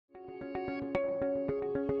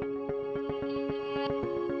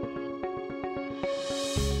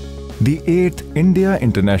The 8th India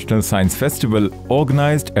International Science Festival,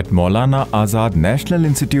 organized at Maulana Azad National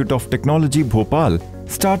Institute of Technology, Bhopal,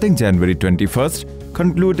 starting January 21st,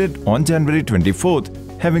 concluded on January 24th,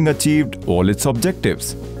 having achieved all its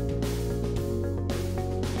objectives.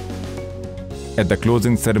 At the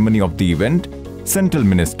closing ceremony of the event, central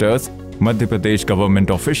ministers, Madhya Pradesh government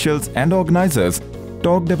officials and organizers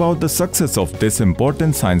talked about the success of this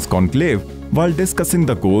important science conclave while discussing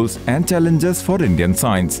the goals and challenges for Indian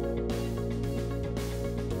science.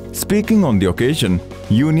 Speaking on the occasion,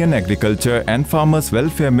 Union Agriculture and Farmers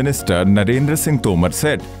Welfare Minister Narendra Singh Tomar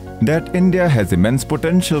said that India has immense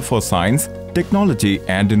potential for science, technology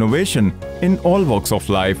and innovation in all walks of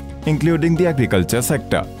life, including the agriculture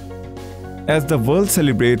sector. As the world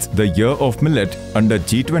celebrates the Year of Millet under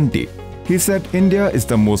G20, he said India is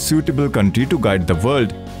the most suitable country to guide the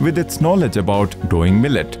world with its knowledge about growing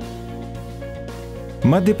millet.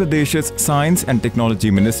 Madhya Pradesh's Science and Technology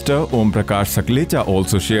Minister Om Prakash Saklecha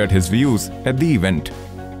also shared his views at the event.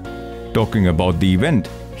 Talking about the event,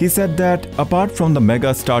 he said that apart from the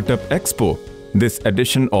Mega Startup Expo, this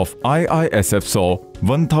edition of IISF saw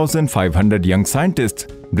 1,500 young scientists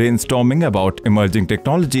brainstorming about emerging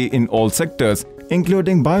technology in all sectors,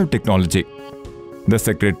 including biotechnology. The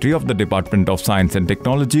Secretary of the Department of Science and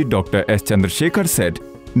Technology, Dr. S. Chandrasekhar, said,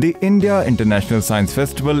 the India International Science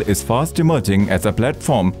Festival is fast emerging as a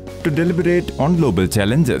platform to deliberate on global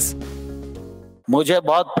challenges. मुझे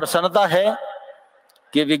बहुत प्रसन्नता है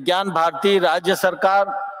कि विज्ञान भारती राज्य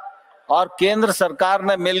सरकार और केंद्र सरकार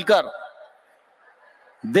ने मिलकर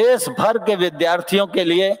देश भर के विद्यार्थियों के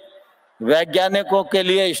लिए, वैज्ञानिकों के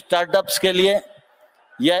लिए, स्टार्टअप्स के लिए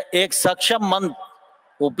यह एक सक्षम मंच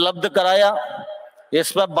उपलब्ध कराया।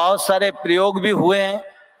 इसमें बहुत सारे प्रयोग भी हुए हैं।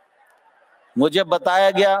 मुझे बताया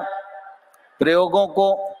गया प्रयोगों को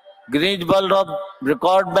गिनीज वर्ल्ड ऑफ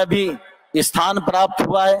रिकॉर्ड में भी स्थान प्राप्त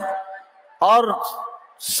हुआ है और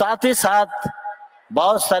साथ ही साथ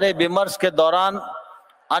बहुत सारे विमर्श के दौरान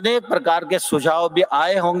अनेक प्रकार के सुझाव भी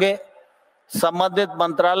आए होंगे। संबंधित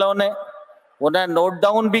मंत्रालयों ने उन्हें नोट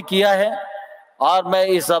डाउन भी किया है और मैं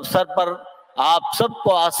इस अवसर पर आप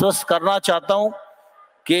सबको आश्वस्त करना चाहता हूं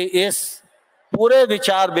कि इस पूरे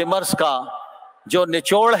विचार विमर्श का जो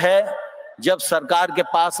निचोड़ है, जब सरकार के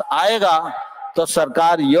पास आएगा तो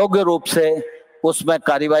सरकार योग्य रूप से उसमें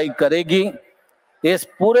कार्रवाई करेगी। इस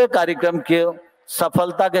पूरे कार्यक्रम के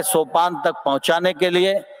सफलता के सोपान तक पहुंचाने के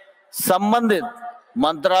लिए संबंधित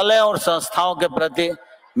मंत्रालय और संस्थाओं के प्रति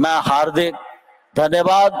मैं हार्दिक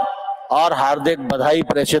धन्यवाद और हार्दिक बधाई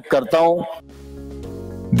प्रेषित करता हूं।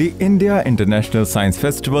 The India International Science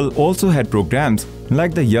Festival also had programs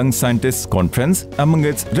like the Young Scientists Conference among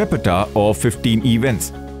its repertoire of 15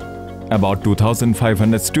 events. About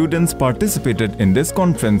 2,500 students participated in this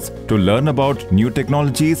conference to learn about new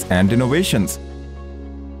technologies and innovations.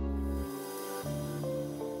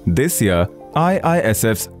 This year,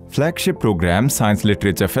 IISF's flagship program Science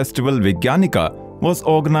Literature Festival Vigyanika was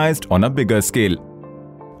organized on a bigger scale.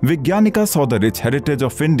 Vigyanika saw the rich heritage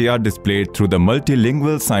of India displayed through the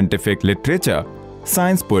multilingual scientific literature,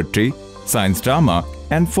 science poetry, science drama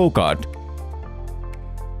and folk art.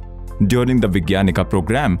 During the Vigyanika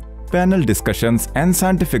program, panel discussions and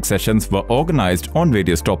scientific sessions were organized on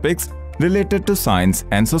various topics related to science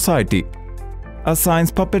and society. A science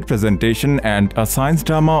puppet presentation and a science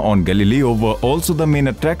drama on Galileo were also the main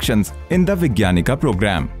attractions in the Vigyanika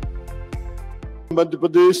program. Madhya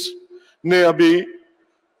Pradesh ने अभी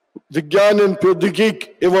विज्ञान एवं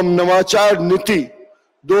प्रौद्योगिकी एवं नवाचार नीति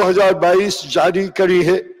 2022 जारी करी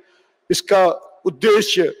है। इसका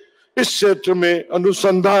उद्देश्य इस क्षेत्र में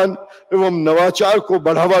अनुसंधान एवं नवाचार को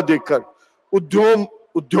बढ़ावा देकर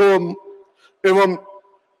उद्योग एवं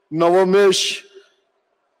नवोन्मेष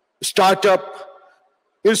स्टार्टअप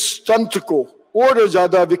इस तंत्र को और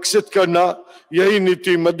ज्यादा विकसित करना, यही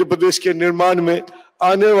नीति मध्य प्रदेश के निर्माण में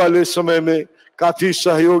आने वाले समय में काफी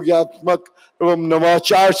सहयोगात्मक एवं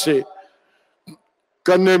नवाचार से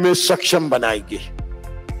करने में सक्षम बनाएगी।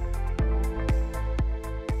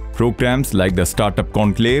 Programs like the Startup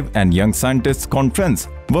Conclave and Young Scientists Conference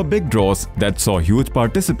were big draws that saw huge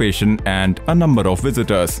participation and a number of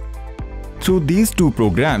visitors. Through these two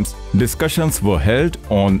programs, discussions were held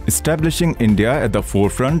on establishing India at the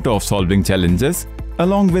forefront of solving challenges,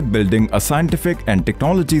 along with building a scientific and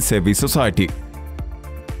technology-savvy society.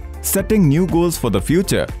 Setting new goals for the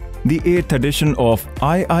future, the 8th edition of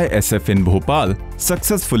IISF in Bhopal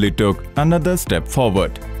successfully took another step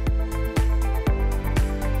forward.